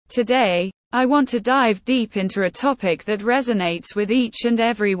Today, I want to dive deep into a topic that resonates with each and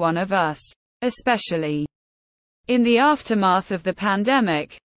every one of us, especially in the aftermath of the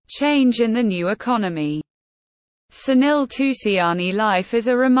pandemic: change in the new economy. Sunil Tulsiani life is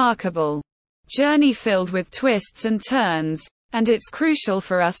a remarkable journey filled with twists and turns, and it's crucial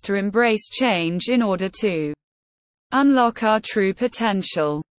for us to embrace change in order to unlock our true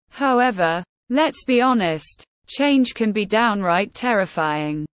potential. However, let's be honest, change can be downright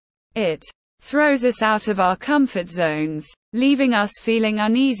terrifying. It throws us out of our comfort zones, leaving us feeling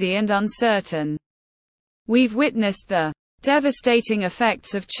uneasy and uncertain. We've witnessed the devastating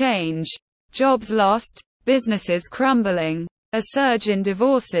effects of change: jobs lost, businesses crumbling, a surge in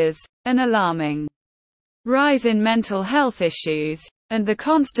divorces, an alarming rise in mental health issues, and the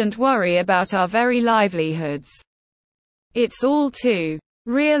constant worry about our very livelihoods. It's all too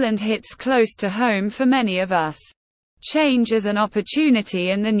real and hits close to home for many of us. Change is an opportunity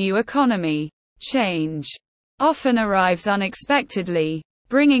in the new economy. Change often arrives unexpectedly,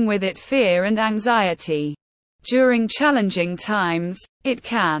 bringing with it fear and anxiety. During challenging times, it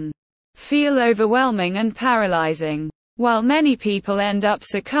can feel overwhelming and paralyzing. While many people end up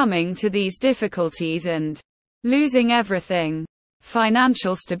succumbing to these difficulties and losing everything: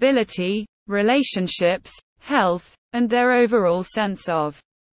 financial stability, relationships, health, and their overall sense of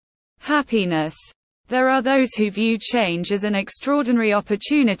happiness, there are those who view change as an extraordinary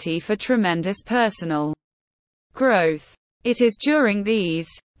opportunity for tremendous personal growth. It is during these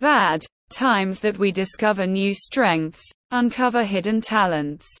bad times that we discover new strengths, uncover hidden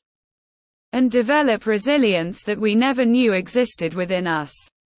talents, and develop resilience that we never knew existed within us.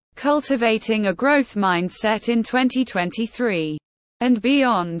 Cultivating a growth mindset in 2023 and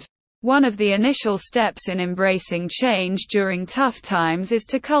beyond. One of the initial steps in embracing change during tough times is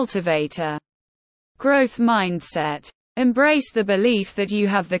to cultivate a growth mindset. Embrace the belief that you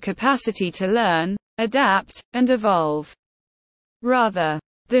have the capacity to learn, adapt, and evolve. Rather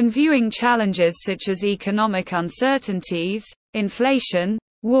than viewing challenges such as economic uncertainties, inflation,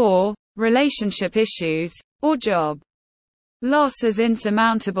 war, relationship issues, or job loss as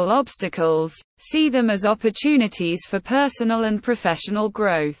insurmountable obstacles, see them as opportunities for personal and professional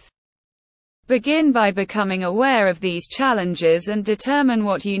growth. Begin by becoming aware of these challenges and determine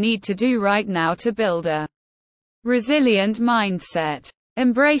what you need to do right now to build a resilient mindset.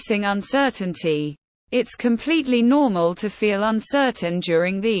 Embracing uncertainty. It's completely normal to feel uncertain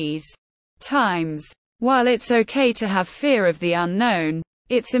during these times. While it's okay to have fear of the unknown,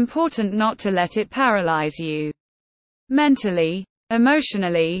 it's important not to let it paralyze you mentally,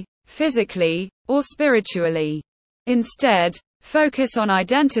 emotionally, physically, or spiritually. Instead, focus on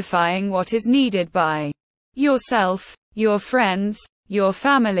identifying what is needed by yourself, your friends, your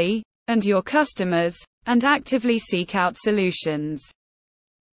family, and your customers, and actively seek out solutions.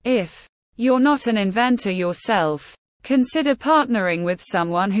 If you're not an inventor yourself, consider partnering with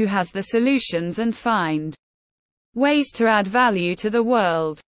someone who has the solutions and find ways to add value to the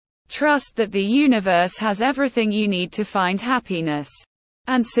world. Trust that the universe has everything you need to find happiness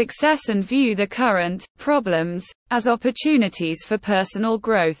and success, and view the current problems as opportunities for personal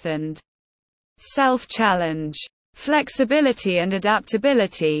growth and self-challenge. Flexibility and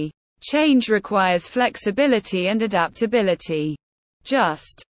adaptability. Change requires flexibility and adaptability.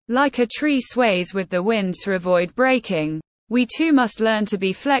 Just like a tree sways with the wind to avoid breaking, we too must learn to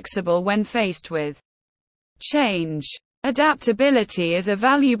be flexible when faced with change. Adaptability is a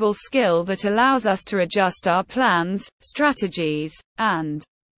valuable skill that allows us to adjust our plans, strategies, and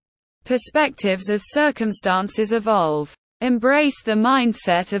perspectives as circumstances evolve. Embrace the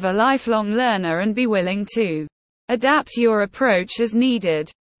mindset of a lifelong learner and be willing to adapt your approach as needed.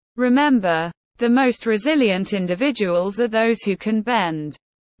 Remember, the most resilient individuals are those who can bend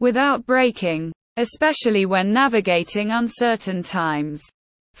without breaking, especially when navigating uncertain times.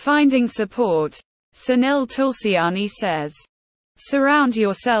 Finding support. Sunil Tulsiani says, surround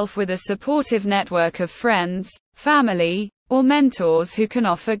yourself with a supportive network of friends, family, or mentors who can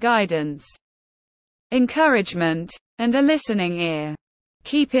offer guidance, encouragement, and a listening ear.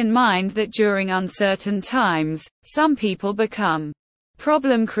 Keep in mind that during uncertain times, some people become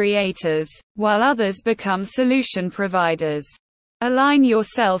problem creators, while others become solution providers. Align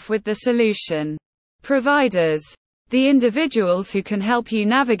yourself with the solution providers, the individuals who can help you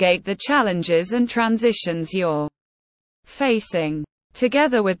navigate the challenges and transitions you're facing.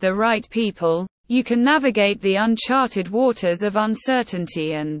 Together with the right people, you can navigate the uncharted waters of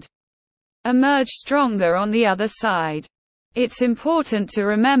uncertainty and emerge stronger on the other side. It's important to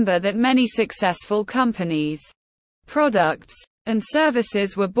remember that many successful companies, products, and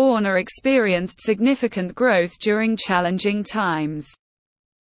services were born or experienced significant growth during challenging times.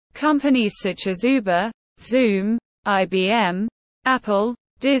 Companies such as Uber, Zoom, IBM, Apple,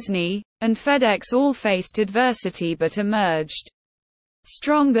 Disney, and FedEx all faced adversity but emerged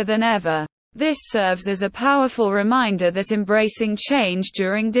stronger than ever. This serves as a powerful reminder that embracing change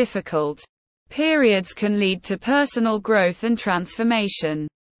during difficult periods can lead to personal growth and transformation.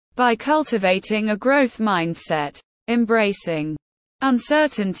 By cultivating a growth mindset, embracing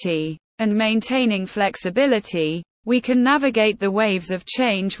uncertainty, and maintaining flexibility, we can navigate the waves of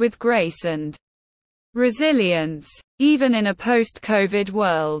change with grace and resilience, even in a post-COVID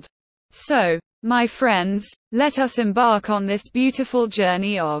world. So, my friends, let us embark on this beautiful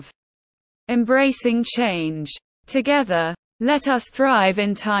journey of embracing change. Together, let us thrive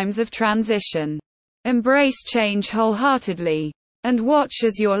in times of transition. Embrace change wholeheartedly, and watch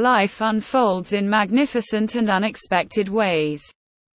as your life unfolds in magnificent and unexpected ways.